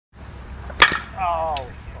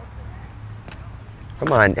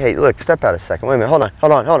Come on. Hey, look, step out a second. Wait a minute. Hold on,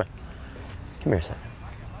 hold on, hold on. Come here a second.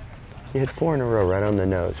 You hit 4 in a row right on the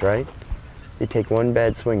nose, right? You take one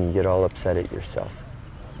bad swing, you get all upset at yourself.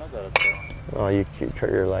 Oh,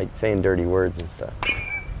 you're like saying dirty words and stuff.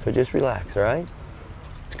 So just relax, all right?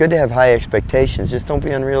 It's good to have high expectations. Just don't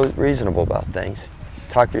be unreasonable about things.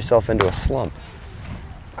 Talk yourself into a slump.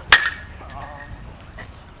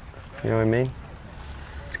 You know what I mean?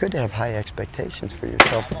 It's good to have high expectations for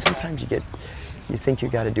yourself, but sometimes you think you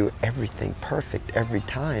got to do everything perfect every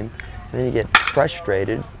time, and then you get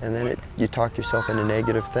frustrated, and then you talk yourself into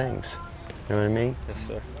negative things. You know what I mean? Yes,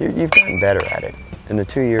 sir. You've gotten better at it. In the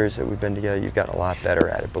 2 years that we've been together, you've gotten a lot better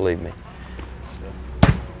at it, believe me.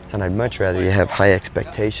 And I'd much rather you have high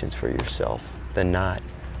expectations for yourself than not.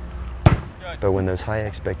 But when those high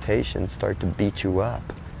expectations start to beat you up,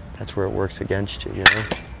 that's where it works against you, you know?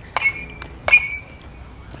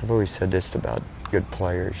 I've always said this about good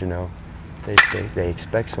players, you know. They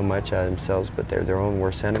expect so much out of themselves, but they're their own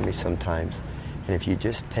worst enemy sometimes. And if you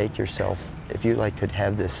just take yourself, if you like could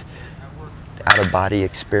have this out-of-body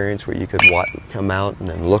experience where you could come out and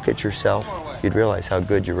then look at yourself, you'd realize how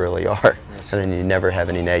good you really are. And then you never have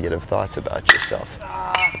any negative thoughts about yourself.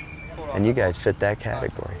 And you guys fit that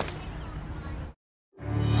category.